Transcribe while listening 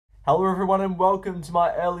Hello everyone and welcome to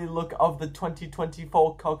my early look of the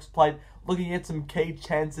 2024 Cox Plate, looking at some key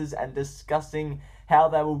chances and discussing how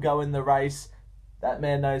they will go in the race. That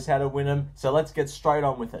man knows how to win them, so let's get straight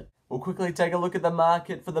on with it. We'll quickly take a look at the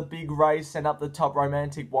market for the big race, and up the top,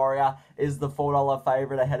 Romantic Warrior is the $4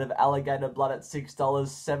 favourite ahead of Alligator Blood at $6,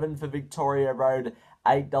 $7 for Victoria Road,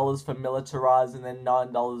 $8 for Militarize, and then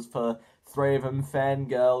 $9 for three of them,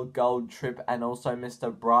 Fangirl, Gold Trip, and also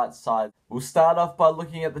Mr. Brightside. We'll start off by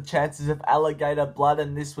looking at the chances of Alligator Blood,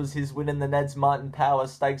 and this was his win in the Ned's Martin Power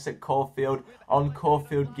Stakes at Caulfield on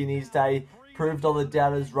Caulfield Guineas Day. Proved all the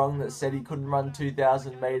doubters wrong that said he couldn't run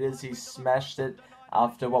 2,000 metres. He smashed it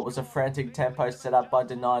after what was a frantic tempo set up by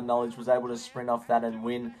Denied Knowledge, was able to sprint off that and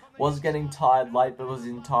win. Was getting tired late, but was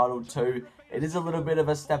entitled to. It is a little bit of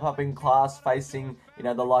a step up in class, facing,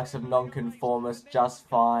 the likes of Nonconformist, Just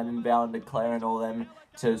Fine, and Vow and Declare and all them,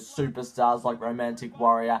 to superstars like Romantic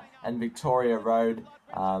Warrior and Victoria Road.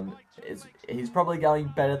 He's probably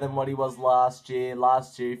going better than what he was last year.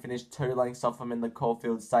 Last year he finished 2 lengths off him in the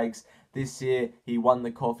Caulfield Stakes. This year he won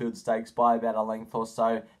the Caulfield Stakes by about a length or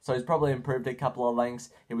so. So he's probably improved a couple of lengths.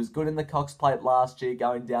 He was good in the Cox Plate last year,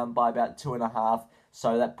 going down by about 2.5.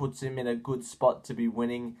 So that puts him in a good spot to be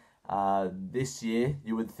winning this year,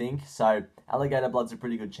 you would think. So Alligator Blood's a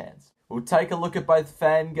pretty good chance. We'll take a look at both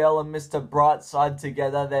Fangirl and Mr. Brightside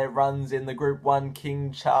together. Their runs in the Group 1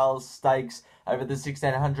 King Charles Stakes over the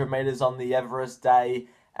 1,600 metres on the Everest Day,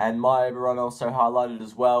 and my Oberon also highlighted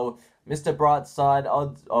as well. Mr. Brightside,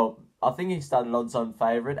 I think he started odds on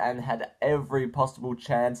favourite and had every possible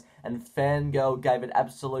chance, and Fangirl gave it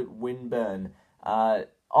absolute windburn.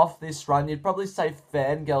 Off this run, you'd probably say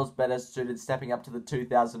Fangirl's better suited, stepping up to the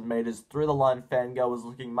 2,000 metres. Through the line, Fangirl was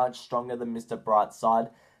looking much stronger than Mr.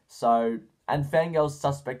 Brightside. And Fangirl's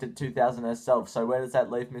suspect at 2,000 herself, so where does that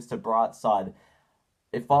leave Mr. Brightside?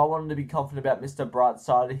 If I wanted to be confident about Mr.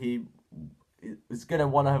 Brightside, he is going to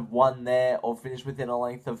want to have won there or finish within a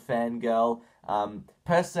length of Fangirl.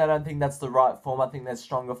 Personally, I don't think that's the right form. I think there's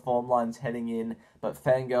stronger form lines heading in, but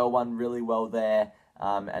Fangirl won really well there.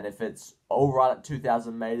 And if it's all right at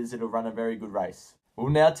 2,000 metres, it'll run a very good race. We'll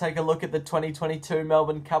now take a look at the 2022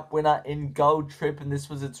 Melbourne Cup winner in Gold Trip, and this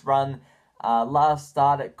was its run last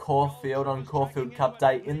start at Caulfield on Caulfield Cup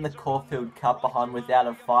Day in the Caulfield Cup behind Without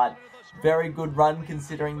a Fight. Very good run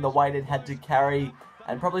considering the weight it had to carry,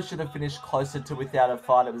 and probably should have finished closer to Without a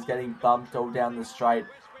Fight. It was getting bumped all down the straight.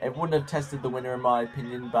 It wouldn't have tested the winner in my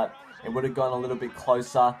opinion, but it would have gone a little bit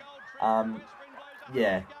closer.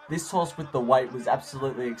 Yeah, this horse with the weight was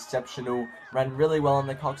absolutely exceptional. Ran really well on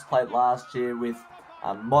the Cox Plate last year with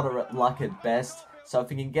moderate luck at best. So if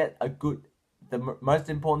you can get a good... The most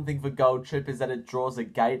important thing for Gold Trip is that it draws a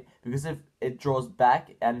gate, because if it draws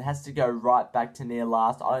back and has to go right back to near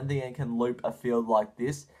last, I don't think it can loop a field like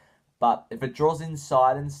this. But if it draws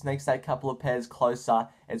inside and sneaks that couple of pairs closer,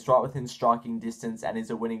 it's right within striking distance and is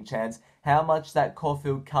a winning chance. How much that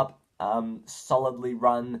Caulfield Cup solidly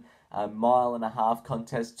run 1.5 mile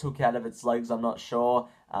contest took out of its legs, I'm not sure,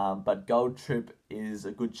 but Gold Trip is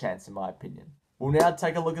a good chance in my opinion. We'll now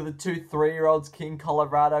take a look at the 2 3-year-olds, King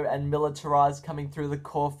Colorado and Militarize, coming through the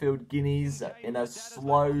Caulfield Guineas in a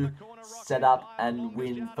slow setup and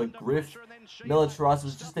win for Griff. Militarize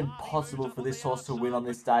was just impossible for this horse to win on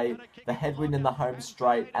this day. The headwind in the home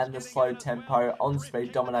straight and the slow tempo on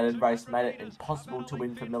speed dominated race made it impossible to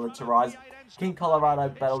win for Militarize. King Colorado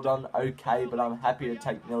battled on okay, but I'm happy to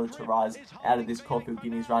take Militarize out of this Caulfield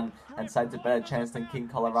Guineas run and say it's a better chance than King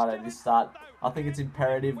Colorado this start. I think it's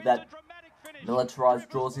imperative that Militarize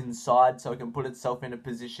draws inside so it can put itself in a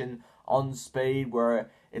position on speed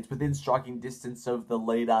where it's within striking distance of the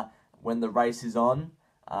leader when the race is on.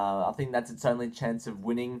 I think that's its only chance of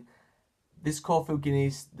winning. This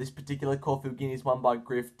particular Caulfield Guineas won by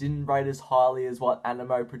Griff didn't rate as highly as what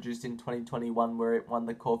Animo produced in 2021, where it won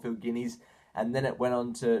the Caulfield Guineas, and then it went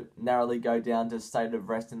on to narrowly go down to State of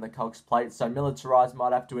Rest in the Cox Plate. So Militarize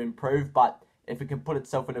might have to improve, but if it can put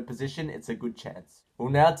itself in a position, it's a good chance. We'll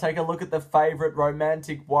now take a look at the favourite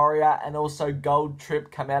Romantic Warrior and also Gold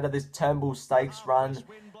Trip come out of this Turnbull Stakes run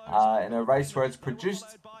in a race where it's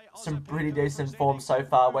produced some pretty decent form so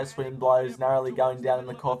far. West Wind Blows narrowly going down in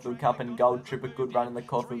the Caulfield Cup, and Gold Trip a good run in the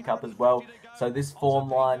Caulfield Cup as well. So this form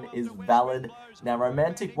line is valid. Now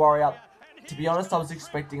Romantic Warrior, to be honest, I was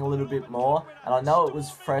expecting a little bit more, and I know it was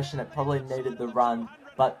fresh and it probably needed the run,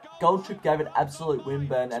 but Gold Trip gave it absolute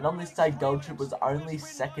windburn, and on this day Gold Trip was only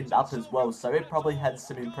second up as well, so it probably had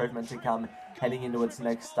some improvement to come heading into its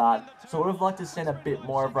next start. So I would have liked to see a bit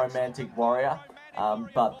more of Romantic Warrior,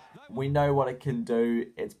 but we know what it can do.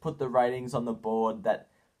 It's put the ratings on the board that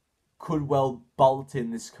could well bolt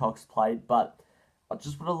in this Cox Plate, but I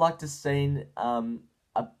just would have liked to seen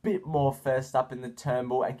a bit more first up in the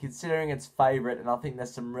Turnbull, and considering it's favourite, and I think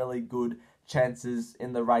there's some really good chances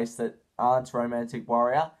in the race that aren't Romantic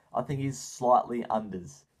Warrior, I think he's slightly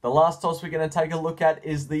unders. The last horse we're going to take a look at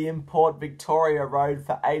is the Import Victoria Road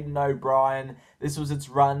for Aidan O'Brien. This was its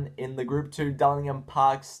run in the Group 2 Dullingham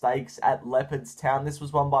Park Stakes at Leopardstown. This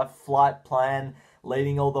was won by Flight Plan,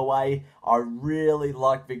 leading all the way. I really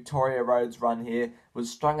like Victoria Road's run here. Was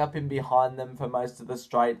strung up in behind them for most of the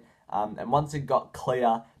straight. And once it got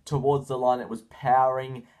clear towards the line, it was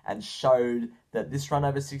powering and showed that this run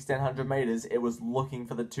over 1,600 metres, it was looking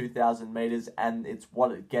for the 2,000 metres, and it's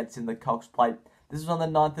what it gets in the Cox Plate. This was on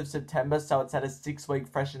the 9th of September, so it's had a 6-week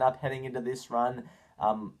freshen up heading into this run.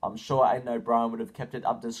 I'm sure Aidan O'Brien would have kept it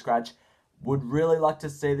up to scratch. Would really like to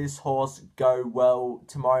see this horse go well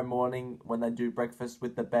tomorrow morning when they do breakfast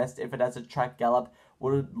with the best. If it has a track gallop,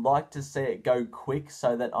 would like to see it go quick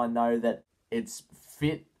so that I know that it's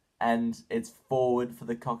fit and it's forward for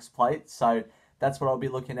the Cox Plate. So that's what I'll be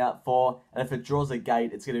looking out for. And if it draws a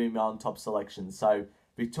gate, it's going to be my on-top selection. So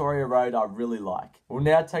Victoria Road, I really like. We'll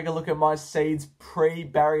now take a look at my seeds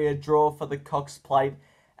pre-barrier draw for the Cox Plate.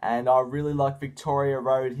 And I really like Victoria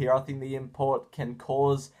Road here. I think the Import can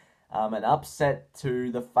cause an upset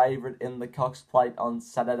to the favourite in the Cox Plate on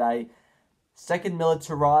Saturday. Second,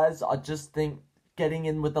 Militarize. I just think getting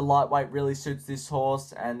in with the lightweight really suits this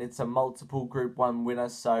horse, and it's a multiple Group 1 winner,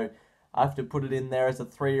 so I have to put it in there as a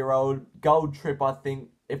 3-year-old. Gold Trip, I think,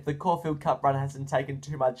 if the Caulfield Cup run hasn't taken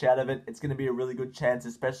too much out of it, it's going to be a really good chance,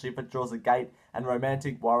 especially if it draws a gate. And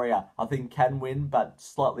Romantic Warrior, I think, can win, but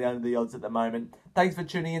slightly under the odds at the moment. Thanks for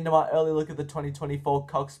tuning in to my early look at the 2024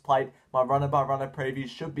 Cox Plate. My runner-by-runner preview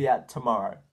should be out tomorrow.